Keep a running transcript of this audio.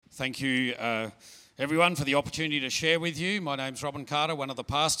Thank you, everyone, for the opportunity to share with you. My name's Robin Carter, one of the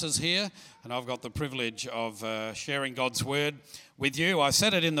pastors here, and I've got the privilege of sharing God's Word with you. I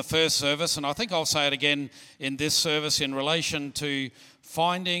said it in the first service, and I think I'll say it again in this service in relation to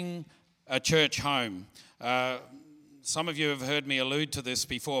finding a church home. Some of you have heard me allude to this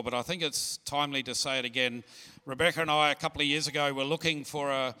before, but I think it's timely to say it again. Rebecca and I, a couple of years ago, were looking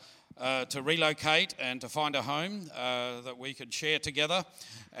for to relocate and to find a home that we could share together.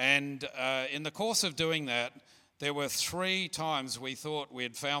 And in the course of doing that, there were 3 times we thought we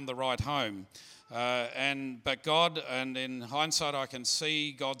had found the right home. But God, and in hindsight, I can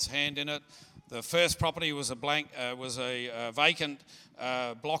see God's hand in it. The first property was a vacant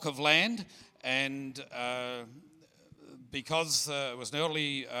block of land, and because it was an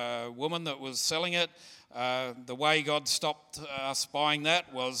elderly woman that was selling it, the way God stopped us buying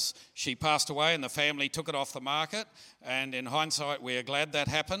that was she passed away and the family took it off the market, and in hindsight we are glad that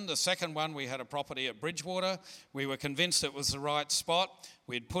happened. The second one, we had a property at Bridgewater. We were convinced it was the right spot.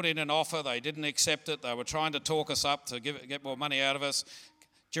 We'd put in an offer, they didn't accept it. They were trying to talk us up to get more money out of us.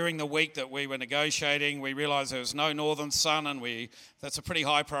 During the week that we were negotiating, we realised there was no northern sun, and that's a pretty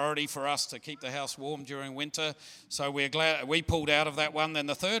high priority for us to keep the house warm during winter. So we're glad we pulled out of that one. Then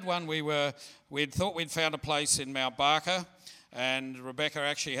the third one, we'd thought we'd found a place in Mount Barker, and Rebecca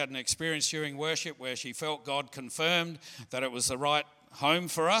actually had an experience during worship where she felt God confirmed that it was the right home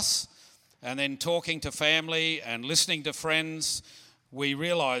for us. And then talking to family and listening to friends, we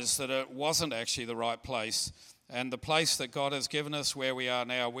realised that it wasn't actually the right place. And the place that God has given us where we are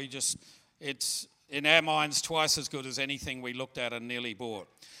now, it's in our minds twice as good as anything we looked at and nearly bought.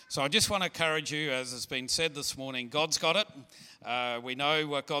 So I just want to encourage you, as has been said this morning, God's got it. We know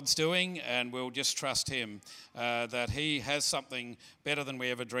what God's doing, and we'll just trust Him that He has something better than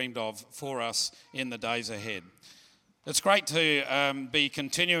we ever dreamed of for us in the days ahead. It's great to be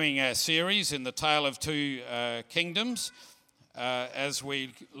continuing our series in the Tale of Two Kingdoms. As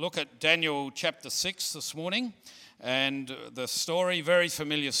we look at Daniel chapter 6 this morning, and the story, very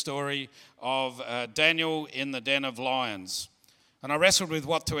familiar story, of Daniel in the den of lions. And I wrestled with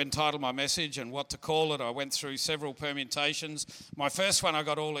what to entitle my message and what to call it. I went through several permutations. My first one I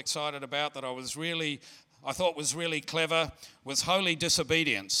got all excited about, that I thought was really clever, was holy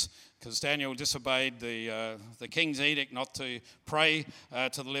disobedience, because Daniel disobeyed the king's edict not to pray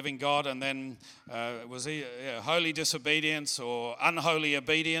to the living God, and then it was holy disobedience or unholy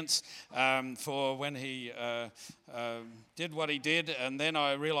obedience for when he did what he did. And then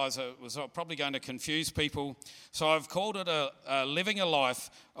I realised it was probably going to confuse people, so I've called it living a life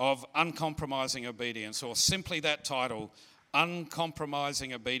of uncompromising obedience, or simply that title,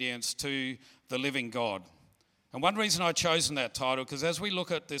 Uncompromising Obedience to the Living God. And one reason I've chosen that title, because as we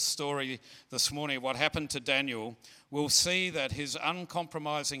look at this story this morning, what happened to Daniel, we'll see that his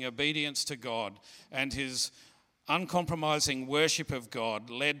uncompromising obedience to God and his uncompromising worship of God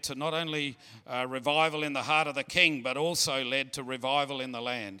led to not only revival in the heart of the king, but also led to revival in the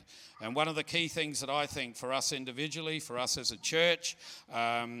land. And one of the key things that I think for us individually, for us as a church,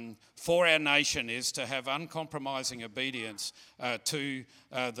 for our nation, is to have uncompromising obedience to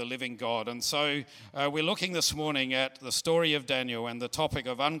the living God. And so we're looking this morning at the story of Daniel and the topic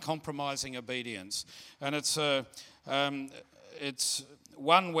of uncompromising obedience. And it's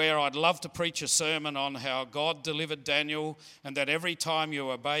one where I'd love to preach a sermon on how God delivered Daniel, and that every time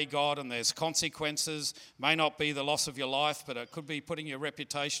you obey God and there's consequences, may not be the loss of your life, but it could be putting your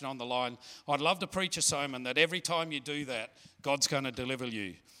reputation on the line. I'd love to preach a sermon that every time you do that, God's going to deliver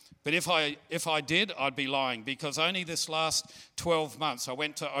you. But if I did, I'd be lying, because only this last 12 months I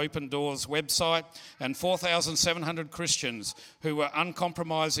went to Open Doors website, and 4,700 Christians who were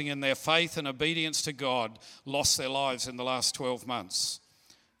uncompromising in their faith and obedience to God lost their lives in the last 12 months.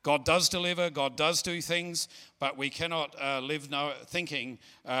 God does deliver, God does do things, but we cannot live thinking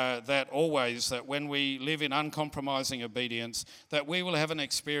that when we live in uncompromising obedience, that we will have an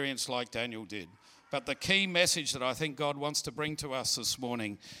experience like Daniel did. But the key message that I think God wants to bring to us this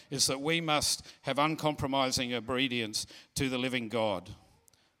morning is that we must have uncompromising obedience to the living God.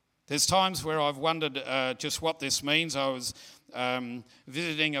 There's times where I've wondered just what this means. I was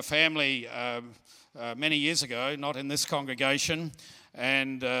visiting a family many years ago, not in this congregation,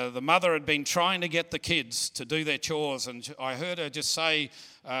 and the mother had been trying to get the kids to do their chores, and I heard her just say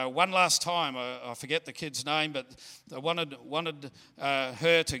one last time, I forget the kid's name, but they wanted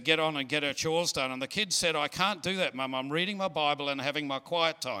her to get on and get her chores done, and the kid said, "I can't do that, Mum, I'm reading my Bible and having my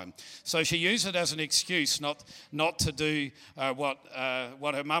quiet time." So she used it as an excuse not to do what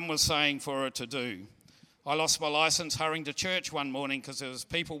her mum was saying for her to do. I lost my license hurrying to church one morning because there was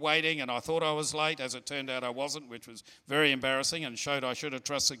people waiting and I thought I was late. As it turned out, I wasn't, which was very embarrassing and showed I should have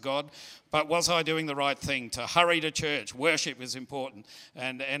trusted God. But was I doing the right thing? To hurry to church, worship is important,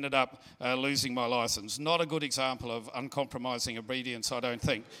 and ended up losing my license. Not a good example of uncompromising obedience, I don't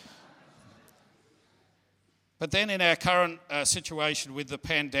think. But then in our current situation with the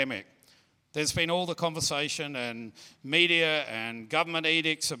pandemic, there's been all the conversation and media and government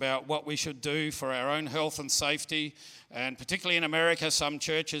edicts about what we should do for our own health and safety. And particularly in America, some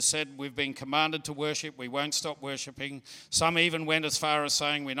churches said we've been commanded to worship, we won't stop worshipping. Some even went as far as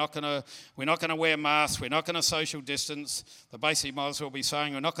saying we're not going to wear masks, we're not going to social distance. They basically might as well be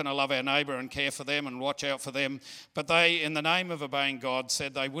saying we're not going to love our neighbour and care for them and watch out for them. But they, in the name of obeying God,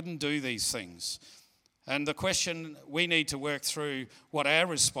 said they wouldn't do these things. And the question we need to work through what our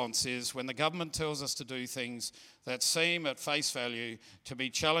response is when the government tells us to do things that seem at face value to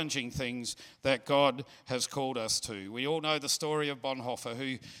be challenging things that God has called us to. We all know the story of Bonhoeffer,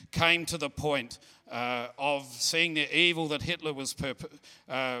 who came to the point of seeing the evil that Hitler was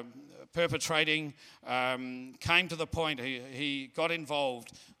perpetrating, came to the point he got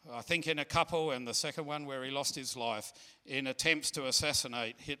involved, I think in a couple, and the second one where he lost his life, in attempts to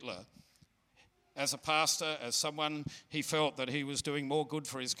assassinate Hitler. As a pastor, as someone, he felt that he was doing more good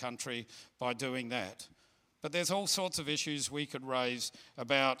for his country by doing that. But there's all sorts of issues we could raise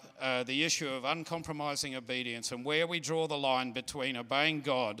about the issue of uncompromising obedience and where we draw the line between obeying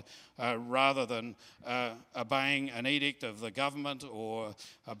God rather than obeying an edict of the government, or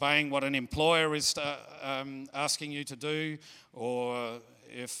obeying what an employer is asking you to do, or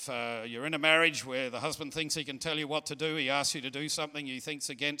if you're in a marriage where the husband thinks he can tell you what to do, he asks you to do something he thinks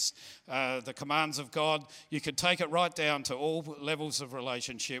against the commands of God, you could take it right down to all levels of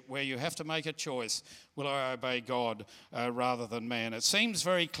relationship where you have to make a choice. Will I obey God rather than man? It seems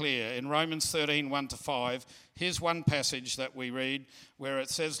very clear in Romans 13, 1-5. Here's one passage that we read where it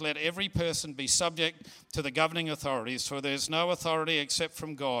says, "Let every person be subject to the governing authorities, for there is no authority except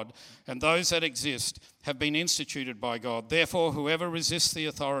from God, and those that exist have been instituted by God. Therefore, whoever resists the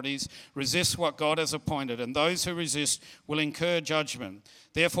authorities resists what God has appointed, and those who resist will incur judgment.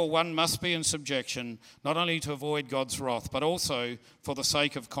 Therefore, one must be in subjection, not only to avoid God's wrath, but also for the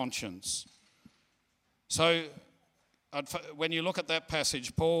sake of conscience." So, when you look at that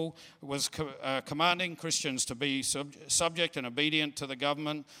passage, Paul was commanding Christians to be subject and obedient to the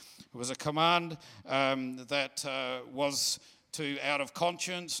government. It was a command that was to, out of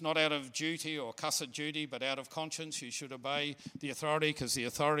conscience, not out of duty or cussed duty, but out of conscience, you should obey the authority because the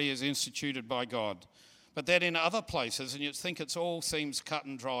authority is instituted by God. But then in other places, and you think it all seems cut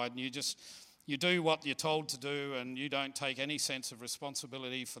and dried, and you do what you're told to do, and you don't take any sense of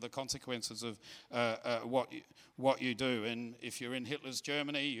responsibility for the consequences of what you do. And if you're in Hitler's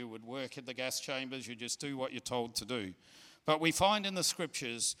Germany, you would work in the gas chambers, you just do what you're told to do. But we find in the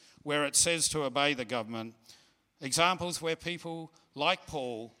scriptures where it says to obey the government, examples where people like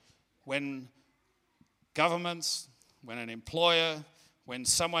Paul, when governments, when an employer, when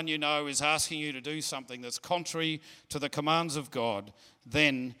someone you know is asking you to do something that's contrary to the commands of God,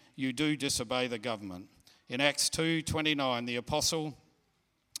 then you do disobey the government. In Acts 2:29, the apostles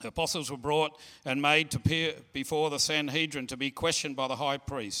were brought and made to appear before the Sanhedrin to be questioned by the high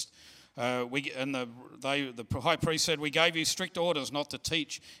priest. The high priest said, "We gave you strict orders not to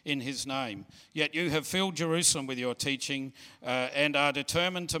teach in his name. Yet you have filled Jerusalem with your teaching and are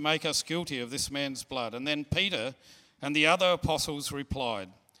determined to make us guilty of this man's blood." And then Peter and the other apostles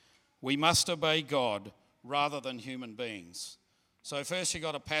replied, "We must obey God rather than human beings." So first you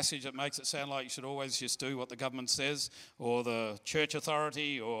got a passage that makes it sound like you should always just do what the government says, or the church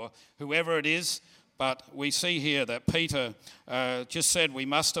authority, or whoever it is. But we see here that Peter just said we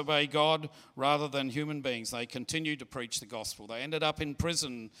must obey God rather than human beings. They continued to preach the gospel. They ended up in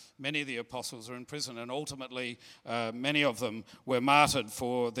prison. Many of the apostles are in prison, and ultimately many of them were martyred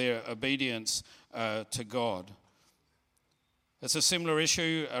for their obedience to God. It's a similar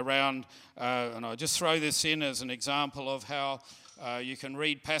issue around, and I just throw this in as an example of how you can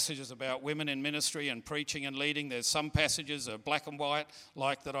read passages about women in ministry and preaching and leading. There's some passages are black and white,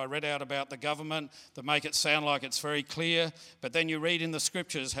 like that I read out about the government, that make it sound like it's very clear. But then you read in the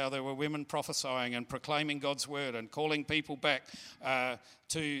scriptures how there were women prophesying and proclaiming God's word and calling people back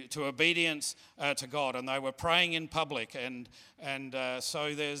to obedience to God. And they were praying in public. And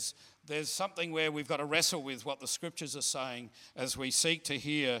so there's something where we've got to wrestle with what the scriptures are saying as we seek to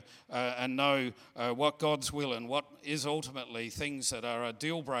hear and know what God's will and what is ultimately things that are a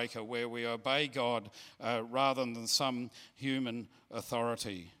deal breaker where we obey God rather than some human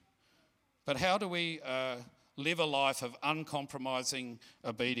authority. But how do we live a life of uncompromising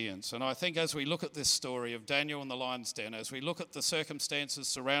obedience. And I think as we look at this story of Daniel and the lion's den, as we look at the circumstances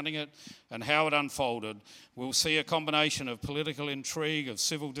surrounding it and how it unfolded, we'll see a combination of political intrigue, of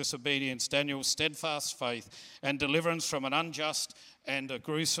civil disobedience, Daniel's steadfast faith, and deliverance from an unjust and a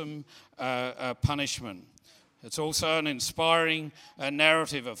gruesome punishment. It's also an inspiring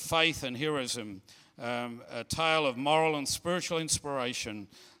narrative of faith and heroism, a tale of moral and spiritual inspiration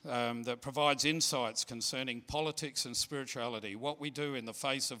that provides insights concerning politics and spirituality, what we do in the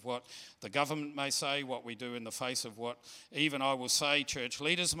face of what the government may say, what we do in the face of what even I will say church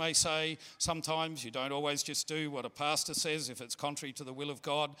leaders may say. Sometimes you don't always just do what a pastor says if it's contrary to the will of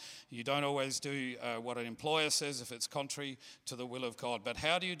God. You don't always do what an employer says if it's contrary to the will of God. But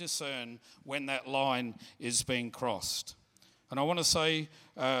how do you discern when that line is being crossed? And I want to say,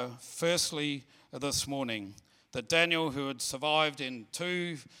 firstly, this morning, that Daniel, who had survived in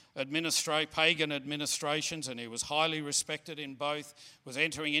two pagan administrations, and he was highly respected in both, was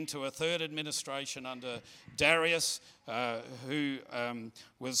entering into a third administration under Darius, who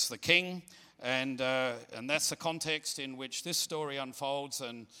was the king. And that's the context in which this story unfolds.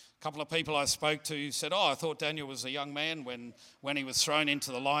 And a couple of people I spoke to said, I thought Daniel was a young man when he was thrown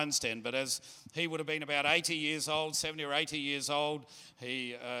into the lion's den. But as he would have been about 80 years old, 70 or 80 years old,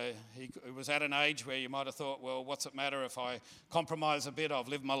 he was at an age where you might have thought, well, what's it matter if I compromise a bit? I've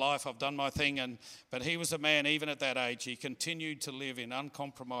lived my life, I've done my thing. But he was a man, even at that age, he continued to live in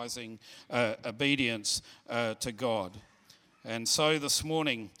uncompromising obedience to God. And so this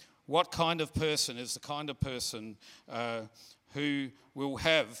morning, what kind of person is the kind of person who will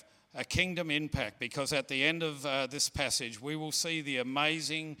have a kingdom impact? Because at the end of this passage, we will see the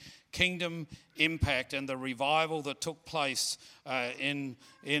amazing kingdom impact and the revival that took place in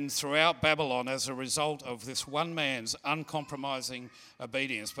throughout Babylon as a result of this one man's uncompromising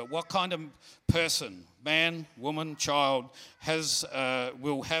obedience. But what kind of person, man, woman, child,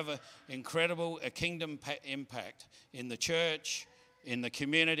 will have an incredible kingdom impact in the church, in the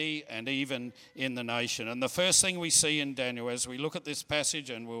community, and even in the nation? And the first thing we see in Daniel, as we look at this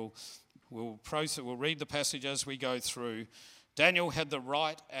passage, and we'll read the passage as we go through, Daniel had the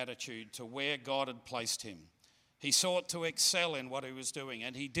right attitude to where God had placed him. He sought to excel in what he was doing,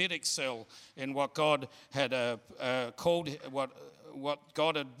 and he did excel in what God had called him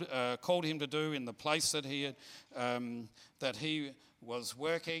to do in the place that he was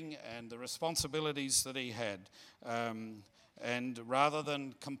working, and the responsibilities that he had. And rather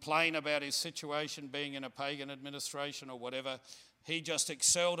than complain about his situation being in a pagan administration or whatever, he just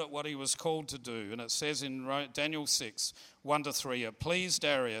excelled at what he was called to do. And it says in Daniel 6, 1-3, it pleased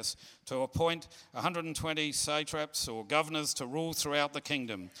Darius to appoint 120 satraps or governors to rule throughout the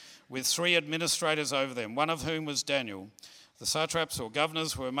kingdom, with 3 administrators over them, one of whom was Daniel. The satraps or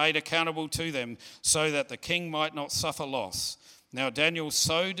governors were made accountable to them so that the king might not suffer loss. Now Daniel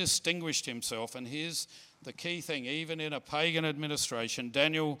so distinguished himself, and here's the key thing, even in a pagan administration,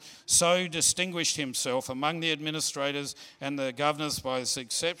 Daniel so distinguished himself among the administrators and the governors by his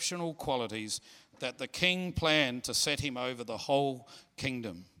exceptional qualities that the king planned to set him over the whole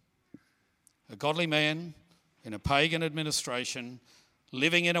kingdom. A godly man in a pagan administration,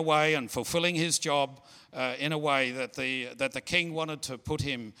 living in a way and fulfilling his job in a way that the king wanted to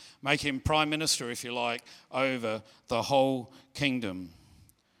make him prime minister, if you like, over the whole kingdom.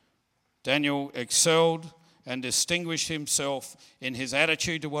 Daniel excelled and distinguished himself in his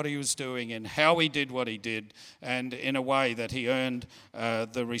attitude to what he was doing, in how he did what he did, and in a way that he earned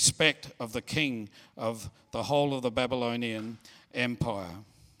the respect of the king of the whole of the Babylonian Empire.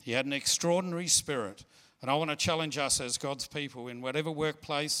 He had an extraordinary spirit. And I want to challenge us as God's people in whatever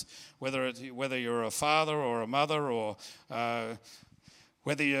workplace, whether you're a father or a mother, or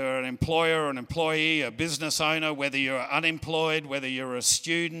whether you're an employer or an employee, a business owner, whether you're unemployed, whether you're a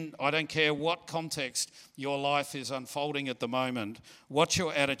student, I don't care what context your life is unfolding at the moment. What's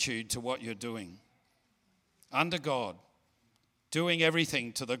your attitude to what you're doing? Under God, doing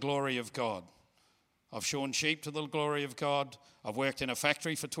everything to the glory of God. I've shorn sheep to the glory of God. I've worked in a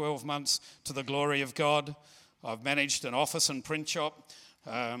factory for 12 months to the glory of God. I've managed an office and print shop,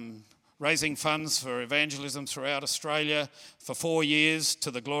 raising funds for evangelism throughout Australia for 4 years to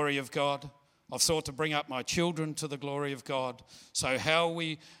the glory of God. I've sought to bring up my children to the glory of God. So how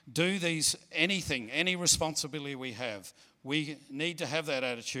we do any responsibility we have, we need to have that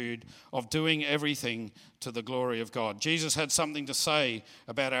attitude of doing everything to the glory of God. Jesus had something to say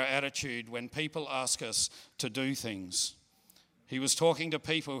about our attitude when people ask us to do things. He was talking to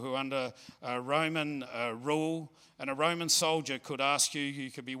people who under Roman rule, and a Roman soldier could ask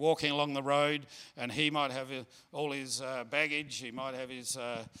you could be walking along the road, and he might have all his baggage, he might have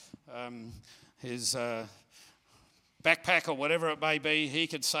his backpack or whatever it may be, he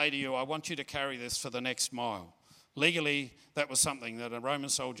could say to you, I want you to carry this for the next mile. Legally, that was something that a Roman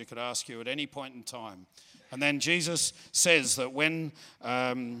soldier could ask you at any point in time. And then Jesus says that when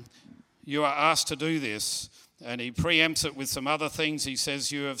you are asked to do this, and he preempts it with some other things. He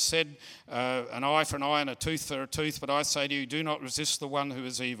says, you have said an eye for an eye and a tooth for a tooth, but I say to you, do not resist the one who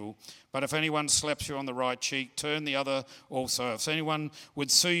is evil. But if anyone slaps you on the right cheek, turn the other also. If anyone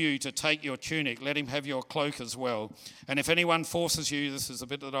would sue you to take your tunic, let him have your cloak as well. And if anyone forces you, this is the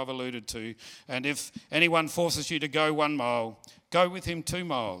bit that I've alluded to, and if anyone forces you to go 1 mile, go with him 2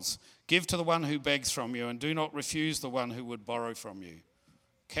 miles. Give to the one who begs from you, and do not refuse the one who would borrow from you.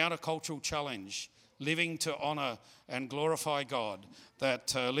 Countercultural challenge. Living to honour and glorify God,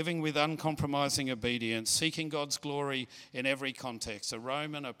 that living with uncompromising obedience, seeking God's glory in every context. A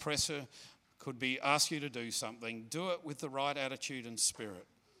Roman oppressor could ask you to do something, do it with the right attitude and spirit.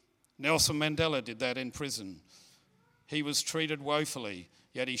 Nelson Mandela did that in prison. He was treated woefully,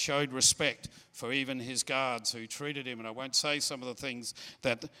 yet he showed respect for even his guards who treated him, and I won't say some of the things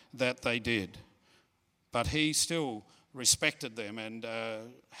that they did. But he still respected them and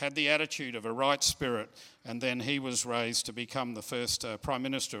had the attitude of a right spirit, and then he was raised to become the first Prime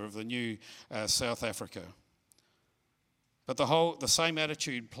Minister of the new South Africa. But the same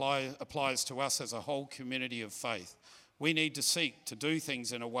attitude applies to us as a whole community of faith. We need to seek to do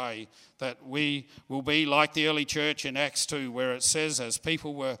things in a way that we will be like the early church in Acts 2, where it says, as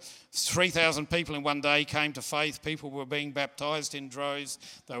 3,000 people in one day came to faith, people were being baptized in droves,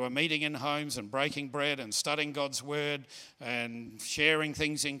 they were meeting in homes and breaking bread and studying God's word and sharing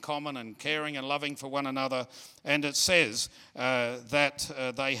things in common and caring and loving for one another. And it says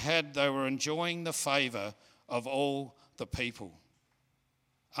that they were enjoying the favour of all the people.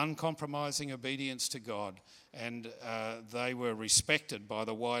 Uncompromising obedience to God, and they were respected by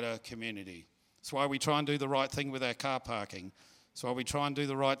the wider community. That's why we try and do the right thing with our car parking. That's why we try and do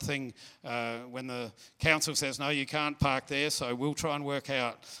the right thing when the council says, no, you can't park there, so we'll try and work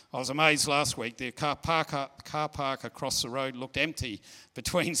out. I was amazed last week, the car park across the road looked empty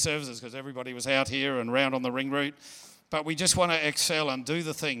between services because everybody was out here and round on the ring route. But we just want to excel and do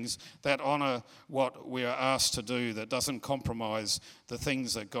the things that honour what we are asked to do, that doesn't compromise the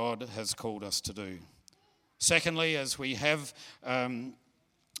things that God has called us to do. Secondly, as we have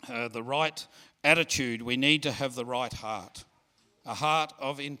the right attitude, we need to have the right heart. A heart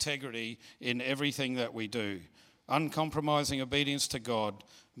of integrity in everything that we do. Uncompromising obedience to God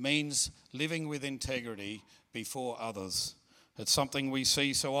means living with integrity before others. It's something we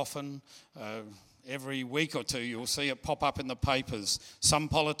see so often. Every week or two you'll see it pop up in the papers. Some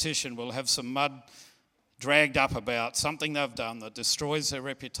politician will have some mud dragged up about something they've done that destroys their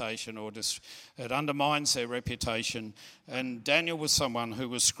reputation or it undermines their reputation. And Daniel was someone who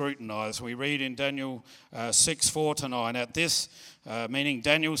was scrutinised. We read in Daniel 6:4-9, at this, meaning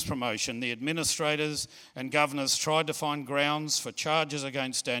Daniel's promotion, the administrators and governors tried to find grounds for charges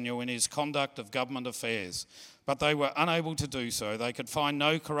against Daniel in his conduct of government affairs. But they were unable to do so. They could find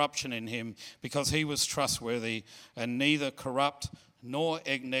no corruption in him because he was trustworthy and neither corrupt nor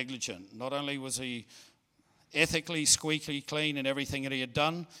negligent. Not only was he ethically squeaky clean in everything that he had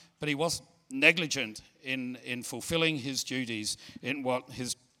done, but he wasn't negligent in fulfilling his duties in what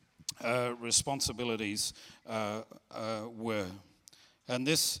his responsibilities were. And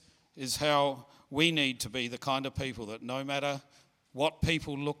this is how we need to be the kind of people that no matter what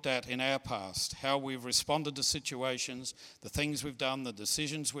people looked at in our past, how we've responded to situations, the things we've done, the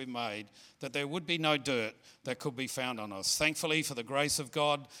decisions we've made, that there would be no dirt that could be found on us. Thankfully, for the grace of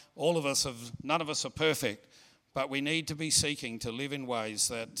God, none of us are perfect, but we need to be seeking to live in ways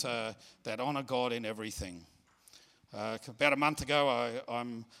that honour God in everything. About a month ago,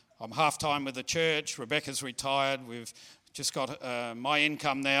 I'm half-time with the church. Rebecca's retired. We've just got my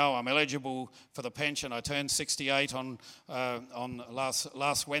income now. I'm eligible for the pension. I turned 68 on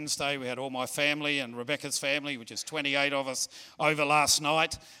last Wednesday. We had all my family and Rebecca's family, which is 28 of us, over last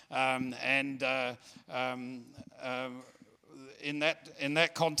night. In that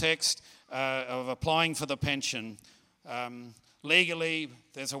context of applying for the pension, legally,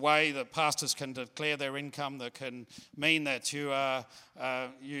 there's a way that pastors can declare their income that can mean that you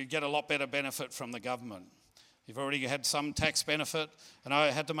get a lot better benefit from the government. You've already had some tax benefit, and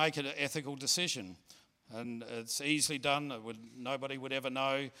I had to make an ethical decision. And it's easily done. Nobody would ever know.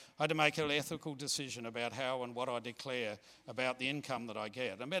 I had to make an ethical decision about how and what I declare about the income that I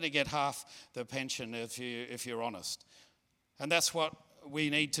get. I'm better get half the pension if you're honest. And that's what we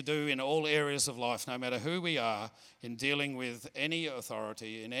need to do in all areas of life, no matter who we are, in dealing with any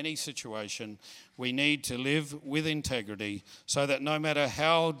authority, in any situation. We need to live with integrity so that no matter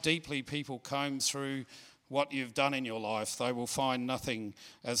how deeply people comb through what you've done in your life, they will find nothing,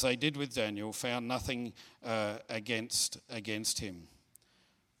 as they did with Daniel, found nothing against him.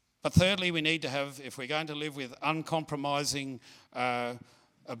 But thirdly, we need to have, if we're going to live with uncompromising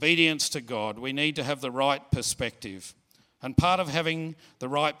obedience to God, we need to have the right perspective. And part of having the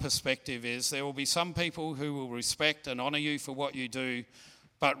right perspective is there will be some people who will respect and honour you for what you do,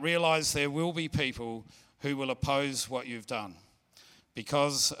 but realise there will be people who will oppose what you've done.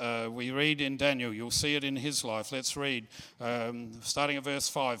 Because we read in Daniel, you'll see it in his life. Let's read, starting at verse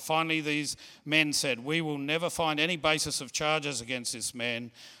 5. Finally, these men said, "We will never find any basis of charges against this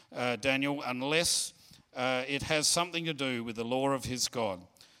man, Daniel, unless it has something to do with the law of his God."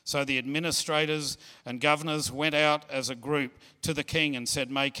 So the administrators and governors went out as a group to the king and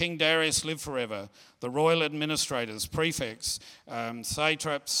said, "May King Darius live forever." The royal administrators, prefects,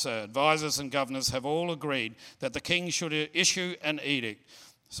 satraps, advisors and governors have all agreed that the king should issue an edict.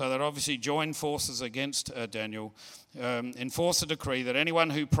 So that obviously joined forces against Daniel, enforce a decree that anyone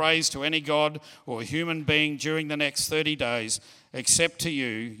who prays to any god or human being during the next 30 days, except to you,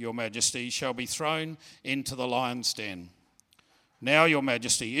 your majesty, shall be thrown into the lion's den. Now, your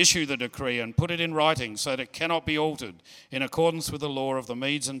majesty, issue the decree and put it in writing so that it cannot be altered, in accordance with the law of the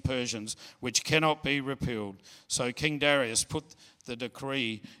Medes and Persians, which cannot be repealed. So King Darius put the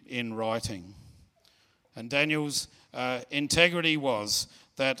decree in writing. And Daniel's integrity was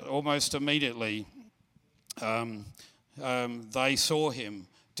that almost immediately they saw him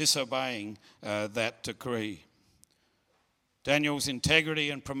disobeying that decree. Daniel's integrity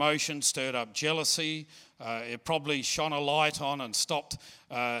and promotion stirred up jealousy. It probably shone a light on and stopped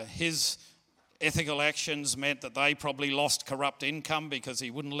his ethical actions, meant that they probably lost corrupt income because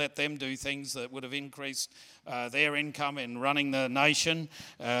he wouldn't let them do things that would have increased their income in running the nation.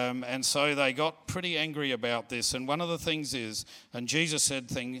 And so they got pretty angry about this. And one of the things is, and Jesus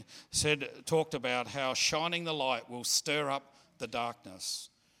talked about how shining the light will stir up the darkness.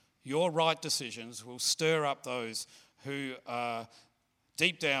 Your right decisions will stir up those who are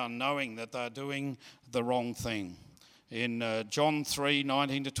deep down knowing that they're doing the wrong thing. In John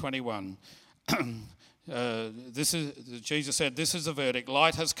 3:19-21, Jesus said, "This is the verdict.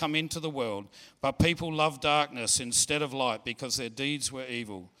 Light has come into the world, but people love darkness instead of light because their deeds were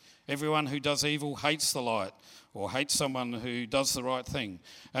evil. Everyone who does evil hates the light, or hates someone who does the right thing,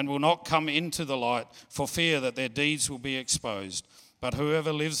 and will not come into the light for fear that their deeds will be exposed. But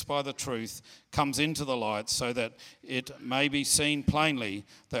whoever lives by the truth comes into the light so that it may be seen plainly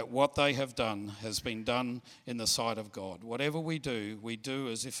that what they have done has been done in the sight of God." Whatever we do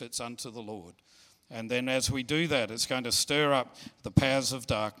as if it's unto the Lord. And then as we do that, it's going to stir up the powers of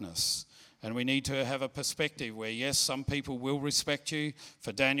darkness. And we need to have a perspective where, yes, some people will respect you.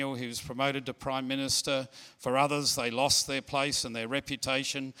 For Daniel, he was promoted to prime minister. For others, they lost their place and their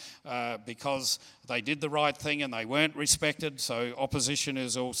reputation because they did the right thing and they weren't respected. So opposition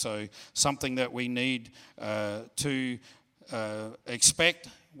is also something that we need to expect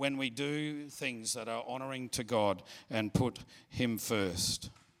when we do things that are honouring to God and put him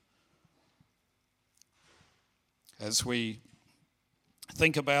first. As we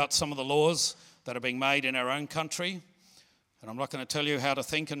think about some of the laws that are being made in our own country, and I'm not going to tell you how to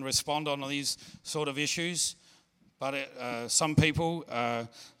think and respond on these sort of issues, but some people,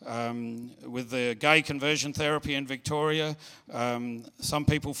 with the gay conversion therapy in Victoria, some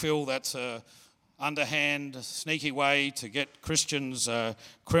people feel that's a underhand, sneaky way to get Christians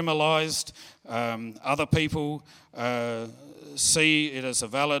criminalised. Other people see it as a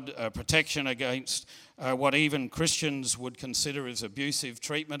valid protection against what even Christians would consider as abusive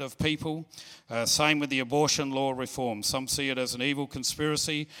treatment of people. Same with the abortion law reform. Some see it as an evil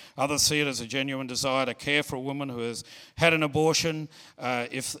conspiracy. Others see it as a genuine desire to care for a woman who has had an abortion. But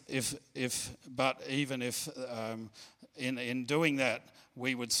even if in doing that,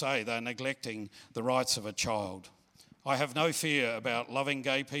 we would say they're neglecting the rights of a child. I have no fear about loving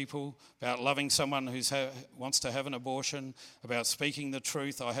gay people, about loving someone who wants to have an abortion, about speaking the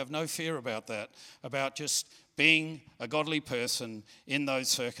truth. I have no fear about that, about just being a godly person in those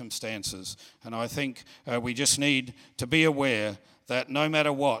circumstances. And I think we just need to be aware that no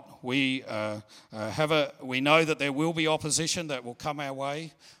matter what, we know that there will be opposition that will come our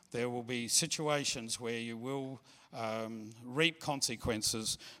way. There will be situations where you will reap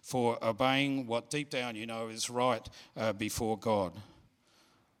consequences for obeying what deep down you know is right before God.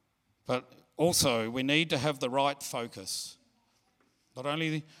 But also we need to have the right focus. Not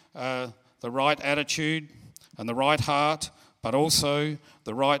only the right attitude and the right heart, but also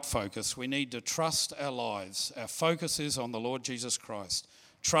the right focus. We need to trust our lives. Our focus is on the Lord Jesus Christ.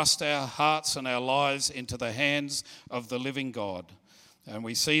 Trust our hearts and our lives into the hands of the living God. And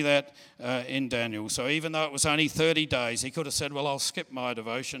we see that in Daniel. So even though it was only 30 days, he could have said, well, I'll skip my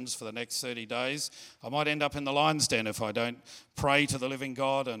devotions for the next 30 days. I might end up in the lion's den if I don't pray to the living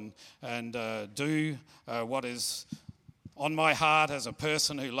God and do what is on my heart as a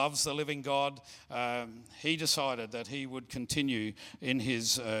person who loves the living God. He decided that he would continue in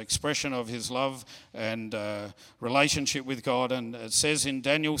his expression of his love and relationship with God. And it says in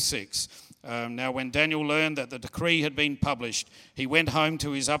Daniel 6, now when Daniel learned that the decree had been published, he went home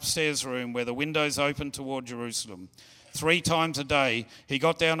to his upstairs room where the windows opened toward Jerusalem. 3 times a day he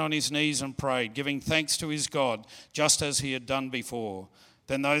got down on his knees and prayed, giving thanks to his God, just as he had done before.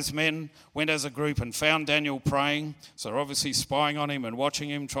 Then those men went as a group and found Daniel praying. So they're obviously spying on him and watching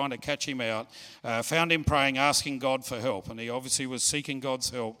him, trying to catch him out. Found him praying, asking God for help. And he obviously was seeking God's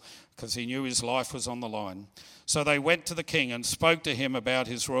help because he knew his life was on the line. So they went to the king and spoke to him about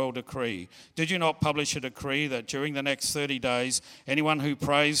his royal decree. Did you not publish a decree that during the next 30 days, anyone who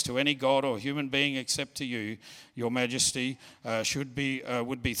prays to any god or human being except to you, your majesty, would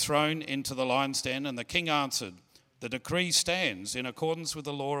be thrown into the lion's den? And the king answered, the decree stands in accordance with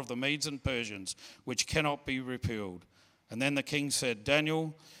the law of the Medes and Persians, which cannot be repealed. And then the king said,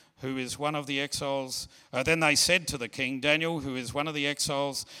 Daniel, who is one of the exiles, then they said to the king, Daniel, who is one of the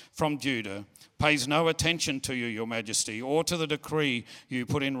exiles from Judah, pays no attention to you, your majesty, or to the decree you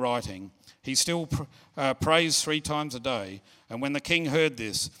put in writing. He still prays 3 times a day. And when the king heard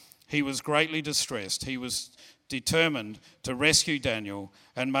this, he was greatly distressed. He was determined to rescue Daniel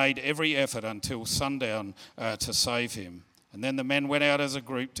and made every effort until sundown to save him. And then the men went out as a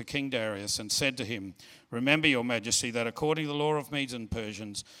group to King Darius and said to him, remember, your majesty, that according to the law of Medes and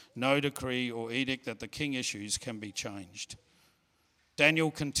Persians, no decree or edict that the king issues can be changed.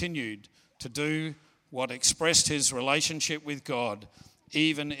 Daniel continued to do what expressed his relationship with God,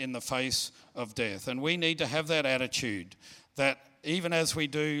 even in the face of death. And we need to have that attitude that even as we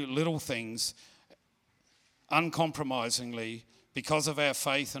do little things, uncompromisingly, because of our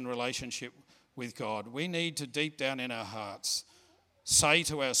faith and relationship with God, we need to deep down in our hearts say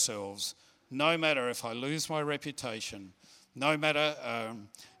to ourselves, no matter if I lose my reputation, no matter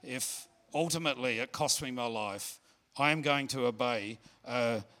if ultimately it costs me my life, I am going to obey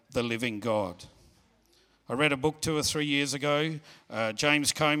the living God. I read a book 2 or 3 years ago.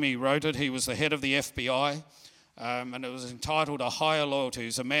 James Comey wrote it. He was the head of the FBI. And it was entitled A Higher Loyalty. He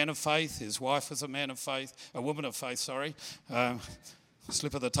was a man of faith. His wife was a woman of faith,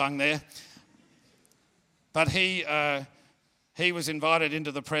 slip of the tongue there. But he was invited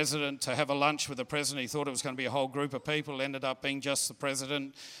into the president to have a lunch with the president. He thought it was going to be a whole group of people. It ended up being just the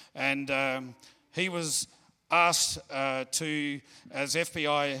president. And he was asked to, as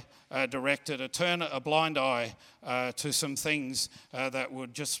FBI director, to turn a blind eye to some things that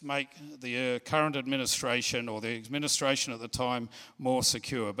would just make the current administration or the administration at the time more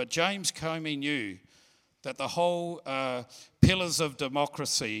secure. But James Comey knew that the whole pillars of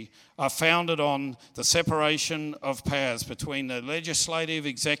democracy are founded on the separation of powers between the legislative,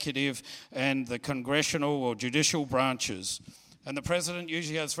 executive, and the congressional or judicial branches. And the president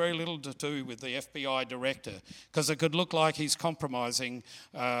usually has very little to do with the FBI director because it could look like he's compromising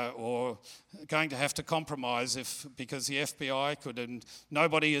or going to have to compromise because the FBI could, and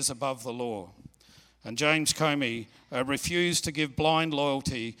nobody is above the law. And James Comey refused to give blind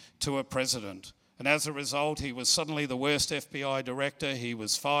loyalty to a president. And as a result, he was suddenly the worst FBI director. He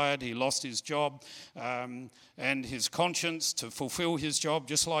was fired, he lost his job, and his conscience to fulfill his job,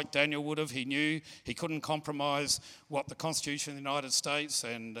 just like Daniel would have. He knew he couldn't compromise what the Constitution of the United States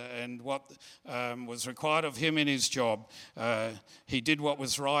and what was required of him in his job. He did what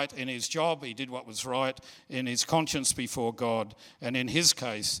was right in his job. He did what was right in his conscience before God. And in his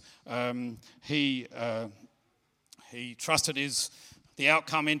case, he trusted the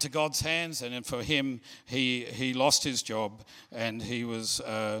outcome into God's hands, and for him, he lost his job, and he was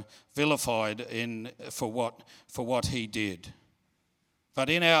vilified for what he did. But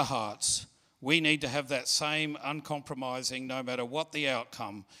in our hearts, we need to have that same uncompromising, no matter what the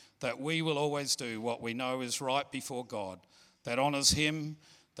outcome, that we will always do what we know is right before God, that honours him,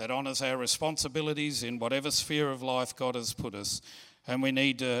 that honours our responsibilities in whatever sphere of life God has put us. And we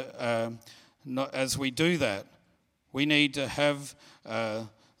need to, as we do that, we need to have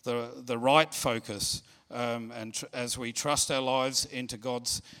the right focus as we trust our lives into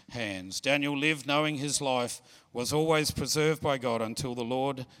God's hands. Daniel lived knowing his life was always preserved by God until the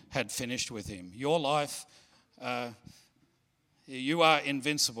Lord had finished with him. Your life You are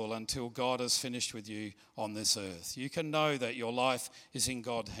invincible until God has finished with you on this earth. You can know that your life is in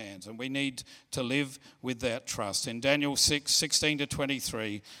God's hands, and we need to live with that trust. In Daniel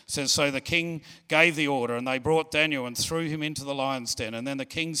 6:16-23 says, "So the king gave the order, and they brought Daniel and threw him into the lion's den. And then the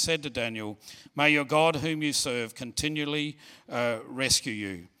king said to Daniel, 'May your God whom you serve continually rescue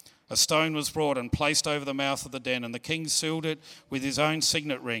you.' A stone was brought and placed over the mouth of the den, and the king sealed it with his own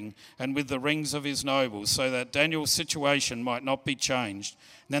signet ring and with the rings of his nobles, so that Daniel's situation might not be changed.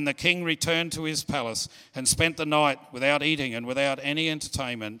 And then the king returned to his palace and spent the night without eating and without any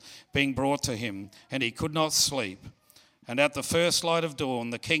entertainment being brought to him, and he could not sleep. And at the first light of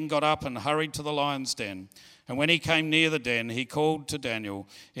dawn, the king got up and hurried to the lion's den. And when he came near the den, he called to Daniel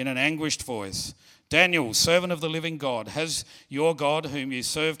in an anguished voice, 'Daniel, servant of the living God, has your God, whom you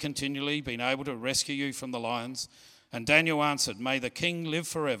serve continually, been able to rescue you from the lions?' And Daniel answered, 'May the king live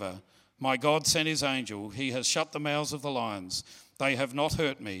forever. My God sent his angel. He has shut the mouths of the lions. They have not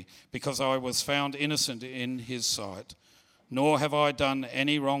hurt me, because I was found innocent in his sight. Nor have I done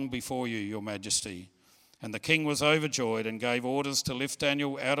any wrong before you, your majesty.' And the king was overjoyed and gave orders to lift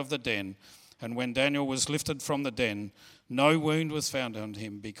Daniel out of the den. And when Daniel was lifted from the den, no wound was found on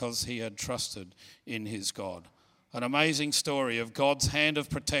him, because he had trusted in his God." An amazing story of God's hand of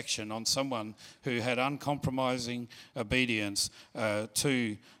protection on someone who had uncompromising obedience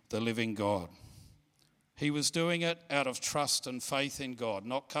to the living God. He was doing it out of trust and faith in God,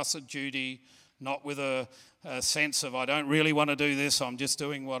 not cussed duty, not with a sense of, I don't really want to do this, I'm just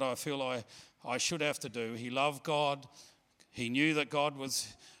doing what I feel I should have to do. He loved God. He knew that God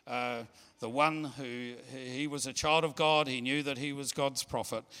was the one who, he was a child of God. He knew that he was God's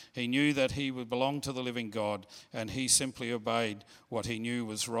prophet. He knew that he would belong to the living God, and he simply obeyed what he knew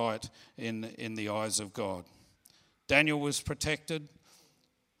was right in the eyes of God. Daniel was protected.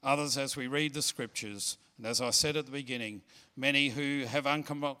 Others, as we read the scriptures, and as I said at the beginning, many who have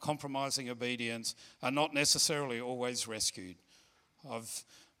uncompromising obedience are not necessarily always rescued. I've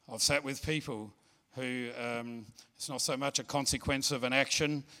sat with people who it's not so much a consequence of an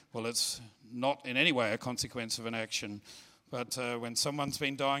action. Well, it's not in any way a consequence of an action. But when someone's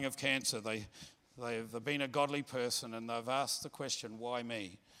been dying of cancer, they've been a godly person, and they've asked the question, why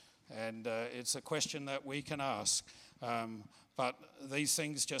me? And it's a question that we can ask. But these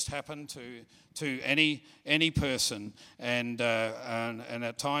things just happen to any person, and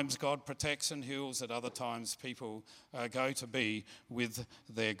at times God protects and heals. At other times people go to be with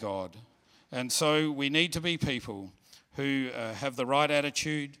their God. And so we need to be people who have the right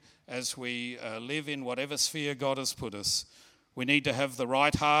attitude as we live in whatever sphere God has put us. We need to have the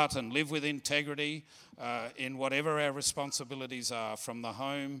right heart and live with integrity in whatever our responsibilities are, from the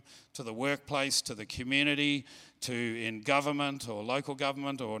home to the workplace to the community to in government or local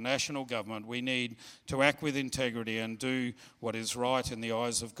government or national government. We need to act with integrity and do what is right in the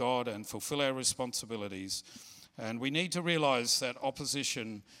eyes of God and fulfill our responsibilities. And we need to realise that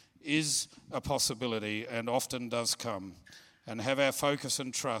opposition is a possibility and often does come, and have our focus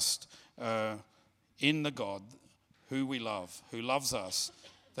and trust in the God who we love, who loves us,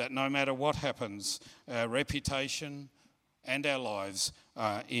 that no matter what happens, our reputation and our lives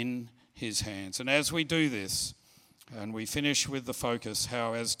are in his hands. And as we do this, and we finish with the focus,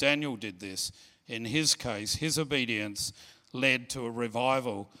 how as Daniel did this, in his case, his obedience led to a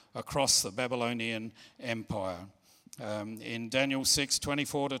revival across the Babylonian Empire. In Daniel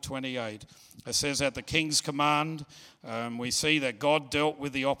 6:24-28, it says, at the king's command, we see that God dealt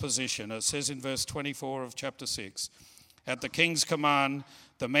with the opposition. It says in verse 24 of chapter 6, at the king's command,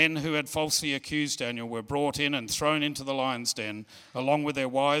 the men who had falsely accused Daniel were brought in and thrown into the lion's den, along with their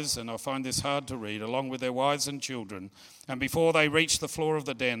wives, and I find this hard to read, along with their wives and children. And before they reached the floor of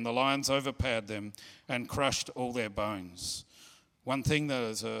the den, the lions overpowered them and crushed all their bones. One thing, there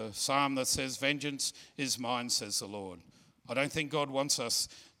is a psalm that says, vengeance is mine, says the Lord. I don't think God wants us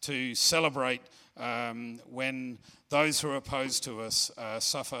to celebrate when those who are opposed to us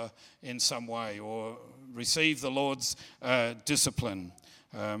suffer in some way or receive the Lord's discipline.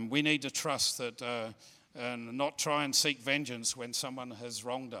 We need to trust that and not try and seek vengeance when someone has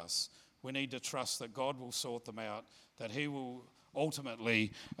wronged us. We need to trust that God will sort them out, that he will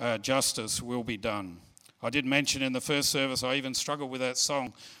ultimately, justice will be done. I did mention in the first service, I even struggle with that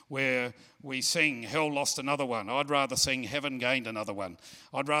song where we sing, hell lost another one. I'd rather sing heaven gained another one.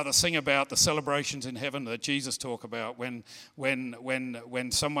 I'd rather sing about the celebrations in heaven that Jesus talked about when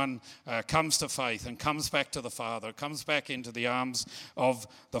someone comes to faith and comes back to the Father, comes back into the arms of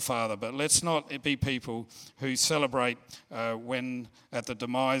the Father. But let's not be people who celebrate when at the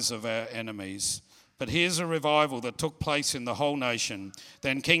demise of our enemies. But here's a revival that took place in the whole nation.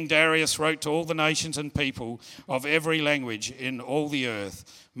 Then King Darius wrote to all the nations and people of every language in all the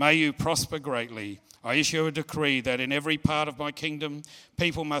earth, "May you prosper greatly. I issue a decree that in every part of my kingdom,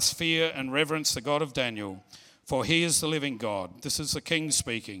 people must fear and reverence the God of Daniel. For he is the living God." This is the king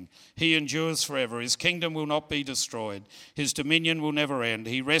speaking. "He endures forever. His kingdom will not be destroyed. His dominion will never end.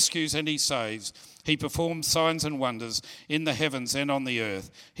 He rescues and he saves. He performs signs and wonders in the heavens and on the earth.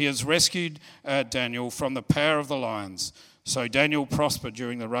 He has rescued Daniel from the power of the lions." So Daniel prospered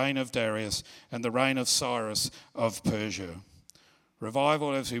during the reign of Darius and the reign of Cyrus of Persia.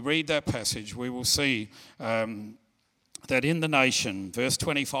 Revival, as we read that passage, we will see that in the nation, verse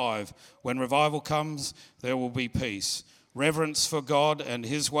 25, when revival comes, there will be peace. Reverence for God and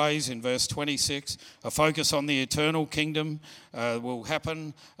his ways in verse 26. A focus on the eternal kingdom will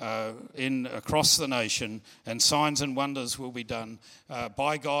happen across the nation, and signs and wonders will be done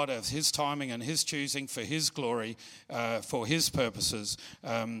by God of his timing and his choosing for his glory, for his purposes.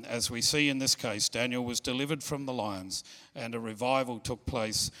 As we see in this case, Daniel was delivered from the lions and a revival took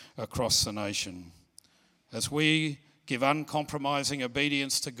place across the nation. As we give uncompromising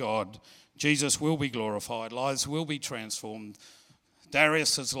obedience to God, Jesus will be glorified, lives will be transformed.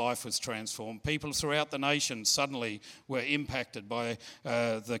 Darius' life was transformed. People throughout the nation suddenly were impacted by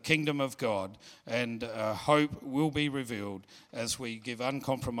the kingdom of God, and hope will be revealed as we give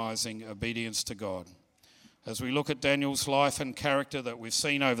uncompromising obedience to God. As we look at Daniel's life and character that we've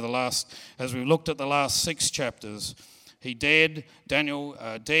seen as we looked at the last 6 chapters, Daniel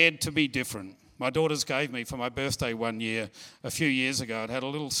dared to be different. My daughters gave me for my birthday one year, a few years ago. It had a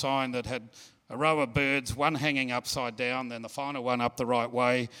little sign that had a row of birds, one hanging upside down, then the final one up the right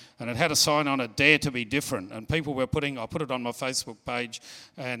way, and it had a sign on it, "Dare to be different." And people were I put it on my Facebook page,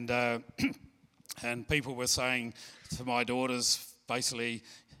 and and people were saying to my daughters, basically,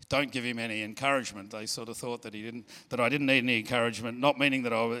 don't give him any encouragement. They sort of thought that I didn't need any encouragement, not meaning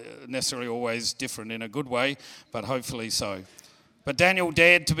that I was necessarily always different in a good way, but hopefully so. But Daniel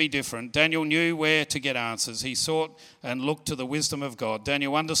dared to be different. Daniel knew where to get answers. He sought and looked to the wisdom of God.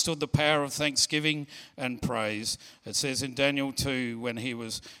 Daniel understood the power of thanksgiving and praise. It says in Daniel 2, when he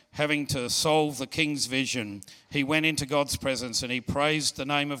was having to solve the king's vision, he went into God's presence and he praised the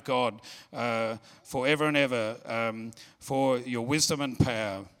name of God forever and ever for your wisdom and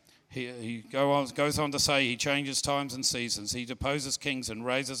power. He goes on to say he changes times and seasons. He deposes kings and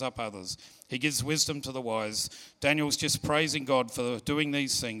raises up others. He gives wisdom to the wise. Daniel's just praising God for doing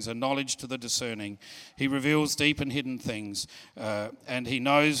these things, and knowledge to the discerning. He reveals deep and hidden things, and he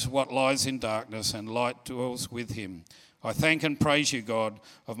knows what lies in darkness, and light dwells with him. I thank and praise you, God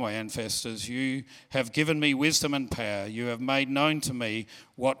of my ancestors. You have given me wisdom and power. You have made known to me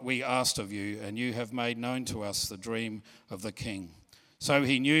what we asked of you, and you have made known to us the dream of the king. So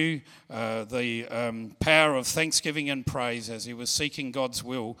he knew the power of thanksgiving and praise as he was seeking God's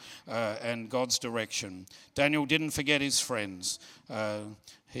will and God's direction. Daniel didn't forget his friends.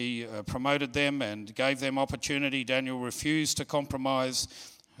 He promoted them and gave them opportunity. Daniel refused to compromise,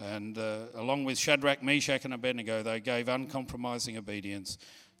 and along with Shadrach, Meshach, and Abednego, they gave uncompromising obedience.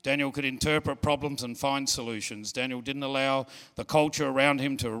 Daniel could interpret problems and find solutions. Daniel didn't allow the culture around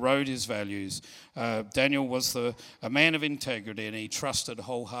him to erode his values. Daniel was a man of integrity, and he trusted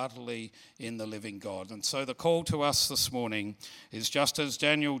wholeheartedly in the living God. And so the call to us this morning is, just as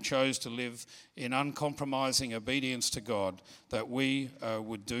Daniel chose to live in uncompromising obedience to God, that we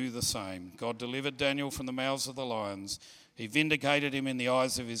would do the same. God delivered Daniel from the mouths of the lions. He vindicated him in the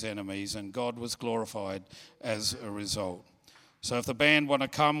eyes of his enemies, and God was glorified as a result. So if the band want to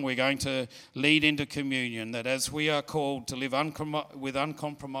come, we're going to lead into communion, that as we are called to live with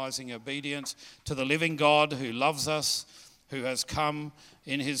uncompromising obedience to the living God who loves us, who has come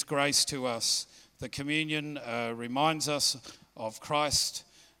in his grace to us, the communion reminds us of Christ's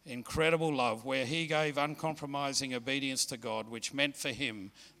incredible love, where he gave uncompromising obedience to God, which meant for him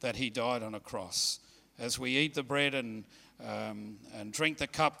that he died on a cross. As we eat the bread and drink the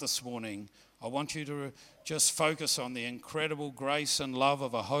cup this morning, I want you to just focus on the incredible grace and love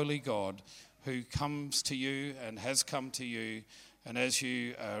of a holy God who comes to you and has come to you. And as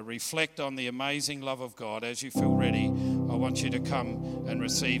you reflect on the amazing love of God, as you feel ready, I want you to come and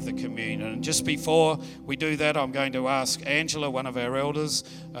receive the communion. And just before we do that, I'm going to ask Angela, one of our elders,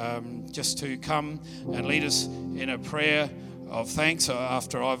 just to come and lead us in a prayer of thanks.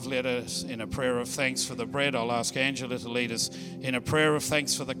 After I've led us in a prayer of thanks for the bread, I'll ask Angela to lead us in a prayer of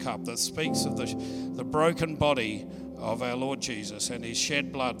thanks for the cup that speaks of the broken body of our Lord Jesus and his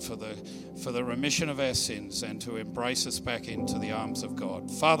shed blood for the remission of our sins, and to embrace us back into the arms of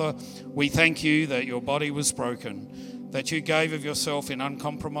God. Father, we thank you that your body was broken. that you gave of yourself in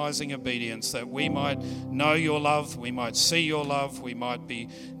uncompromising obedience, that we might know your love, we might see your love, we might be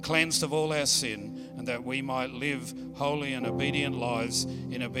cleansed of all our sin, and that we might live holy and obedient lives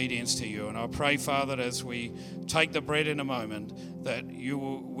in obedience to you. And I pray, Father, as we take the bread in a moment, that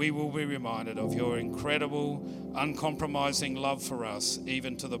we will be reminded of your incredible, uncompromising love for us,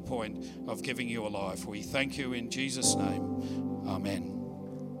 even to the point of giving your life. We thank you in Jesus' name. Amen.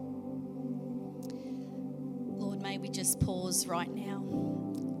 May we just pause right now,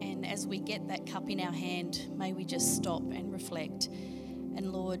 and as we get that cup in our hand, may we just stop and reflect.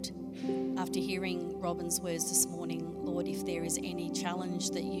 And Lord, after hearing Robin's words this morning, Lord, if there is any challenge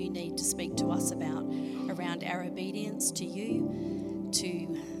that you need to speak to us about around our obedience to you,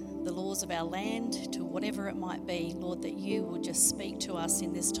 to the laws of our land, to whatever it might be, Lord, that you will just speak to us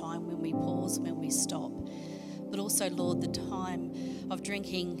in this time when we pause, when we stop. But also, Lord, the time of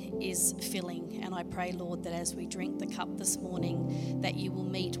drinking is filling. And I pray, Lord, that as we drink the cup this morning, that you will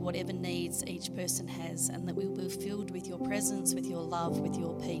meet whatever needs each person has, and that we will be filled with your presence, with your love, with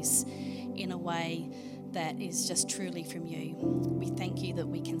your peace, in a way that is just truly from you. We thank you that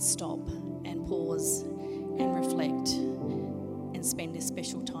we can stop and pause and reflect and spend this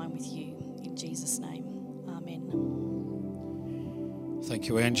special time with you. In Jesus' name, amen. Thank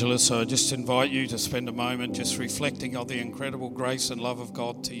you, Angela. So I just invite you to spend a moment just reflecting on the incredible grace and love of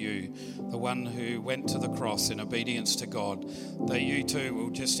God to you, the one who went to the cross in obedience to God, that you too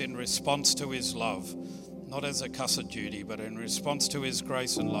will just in response to his love, not as a cussed duty, but in response to his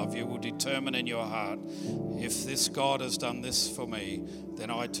grace and love, you will determine in your heart, if this God has done this for me,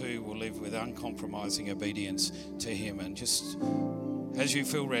 then I too will live with uncompromising obedience to him. And just as you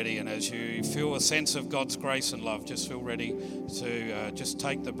feel ready and as you feel a sense of God's grace and love, just feel ready to just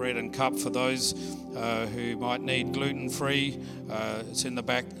take the bread and cup. For those who might need gluten-free, it's in the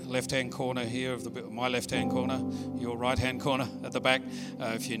back left-hand corner here of my left-hand corner, your right-hand corner at the back,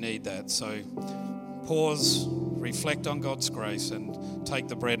 if you need that. So pause, reflect on God's grace, and take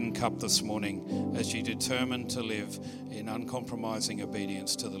the bread and cup this morning as you determine to live in uncompromising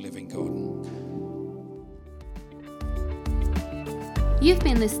obedience to the living God. You've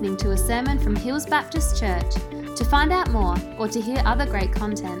been listening to a sermon from Hills Baptist Church. To find out more or to hear other great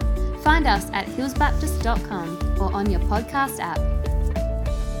content, find us at hillsbaptist.com or on your podcast app.